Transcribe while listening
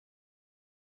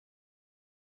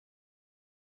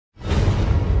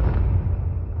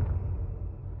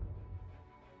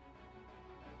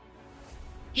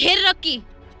हेर रक्की,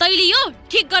 तैले यो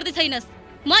ठीक गर्दै छैनस्।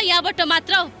 म यहाँबाट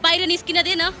मात्र बाहिर निस्किन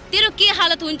देन। तेरो के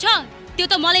हालत हुन्छ त्यो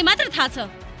त मलाई मात्र थाहा छ।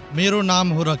 मेरो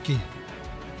नाम हो रक्की।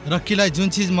 रक्कीलाई जुन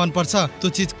चीज मन पर्छ त्यो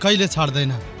चीज कहिले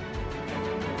छाड्दैन।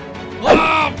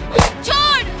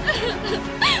 छोड!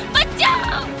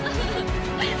 बचाऊ!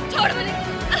 छोड भने।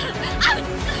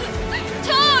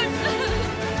 छोड!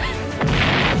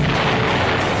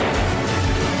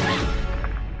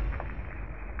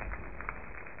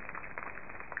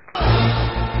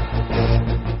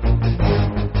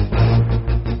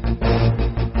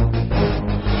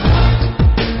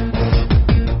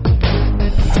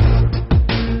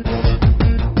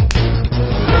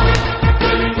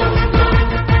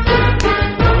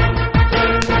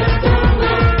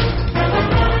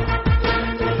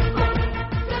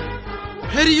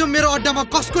 मेरो अड्डामा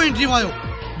कसको एन्ट्री भयो?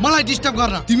 मलाई डिस्टर्ब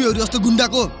गर्न। तिमीहरु जस्तो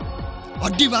गुण्डाको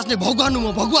हड्डी बास्ने भगवान हो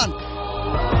म, भगवान।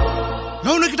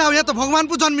 नौने केटा हो, यहाँ त भगवान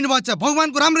पो जन्मिनु भएको छ।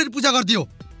 भगवानको राम्ररी पूजा गरिदियो।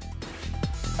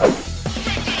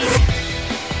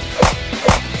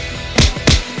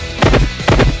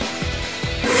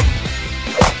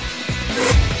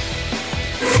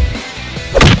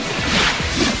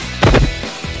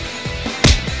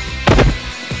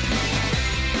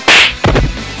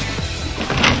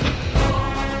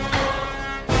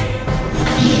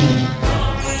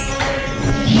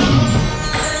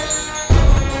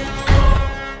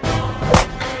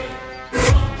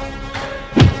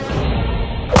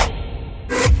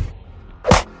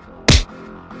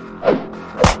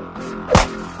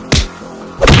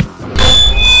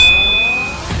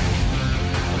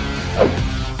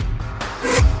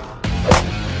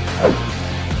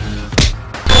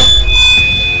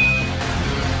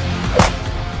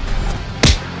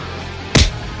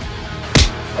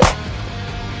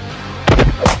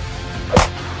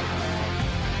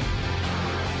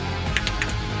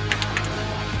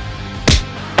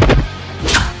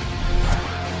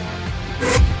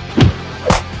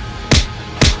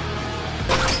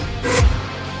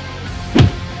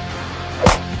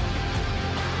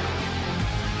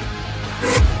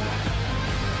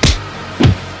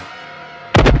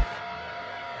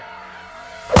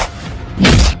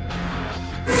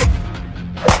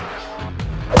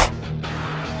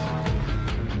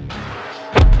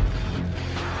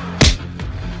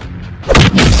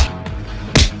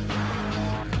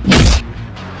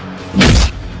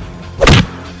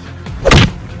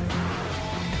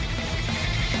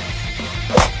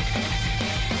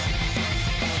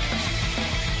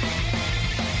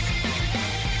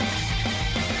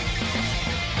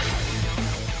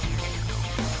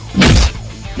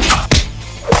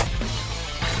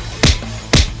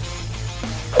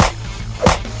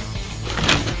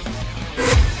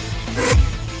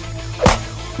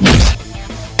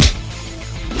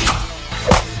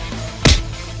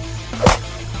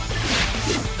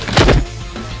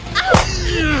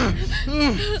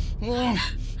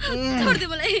 छोड़ दे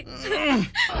मलाई।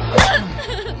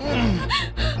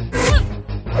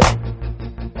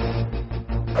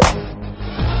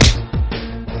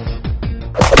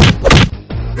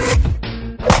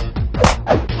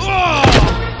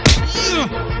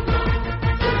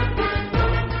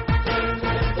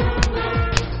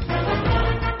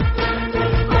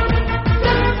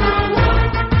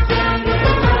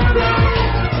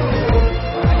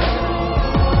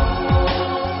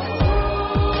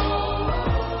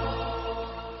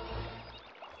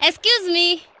 Excuse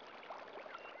me.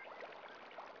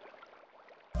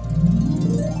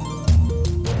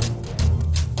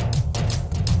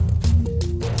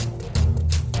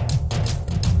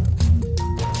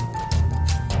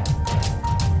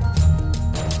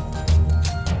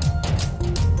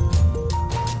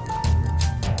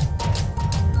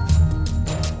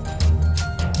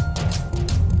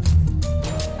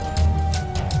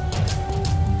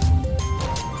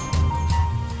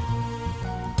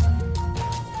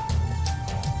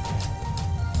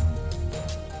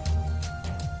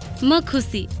 म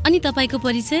खुसी। अनि तपाईको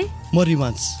परिचय? म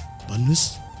रिमान्स। भन्नुस्।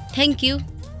 Thank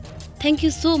you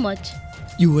so much.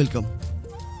 You welcome.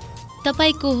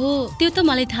 तपाईको हो त्यो त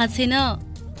मलाई थाहा छैन,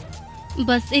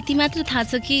 बस यति मात्र थाहा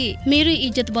छ कि मेरो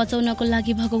इज्जत बचाउनको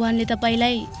लागि भगवानले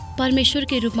तपाईलाई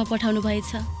परमेश्वरकै रूपमा पठाउनु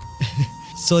भएछ।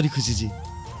 सरी खुसीजी,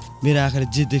 मेरो आँखाले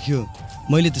जे देख्यो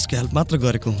मैले त्यसको हेल्प मात्र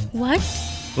गरेको हुँ। व्हाट?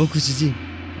 ओ खुसीजी,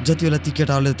 जति बेला ती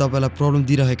केटाहरूले तपाईलाई प्रब्लम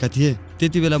दिइरहेका थिए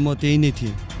त्यति बेला म त्यही नै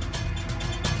थिएँ।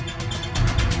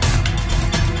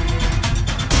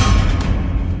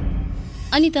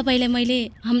 अनि तपाईलाई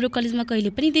मैले हाम्रो कलेजमा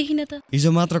कहिले पनि देखिन त।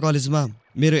 हिजो मात्र कलेजमा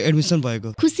मेरो एडमिसन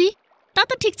भएको। खुसी त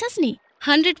ठीक छस् नि?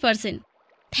 100%।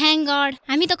 Thank God.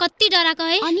 हामी त कति डराको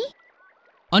है।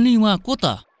 अनि उहाँ को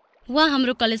त? उहाँ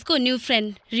हाम्रो कलेजको न्यू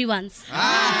फ्रेन्ड रिवान्स।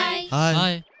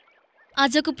 हाय।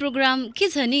 आजको प्रोग्राम के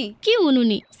छ नि? के हुनु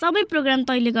नि, सबै प्रोग्राम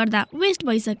तैले गर्दा वेस्ट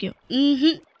भइसक्यो।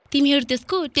 तिमीहरू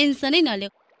त्यसको टेन्सनै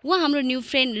नल्याऊ। उहाँ हाम्रो न्यू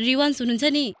फ्रेन्ड रिवान्स हुनुहुन्छ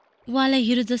नि, उहाँलाई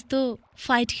हिरो जस्तो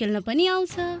फाइट खेल्न पनि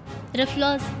आउँछ र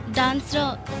प्लस डान्स र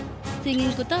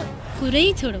सिङ्गिङको त कुरै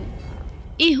छोडौँ।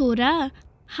 ए हो र,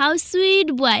 हाउ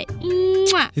स्वीट बोय।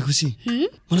 ए खुसी,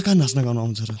 मलाई कहाँ नाच्न गाउन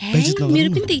आउँछ र? मेरो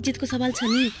पनि त इज्जतको सवाल छ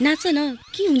नि, नाच न,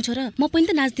 के हुन्छ र? म पनि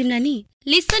त नाच्दिम नानी।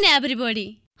 लिसन एभ्रीबडी,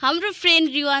 हाम्रो फ्रेन्ड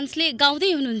रिवान्सले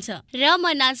गाउँदै हुनुहुन्छ र म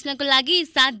नाच्नको लागि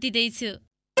साथ दिँदैछु।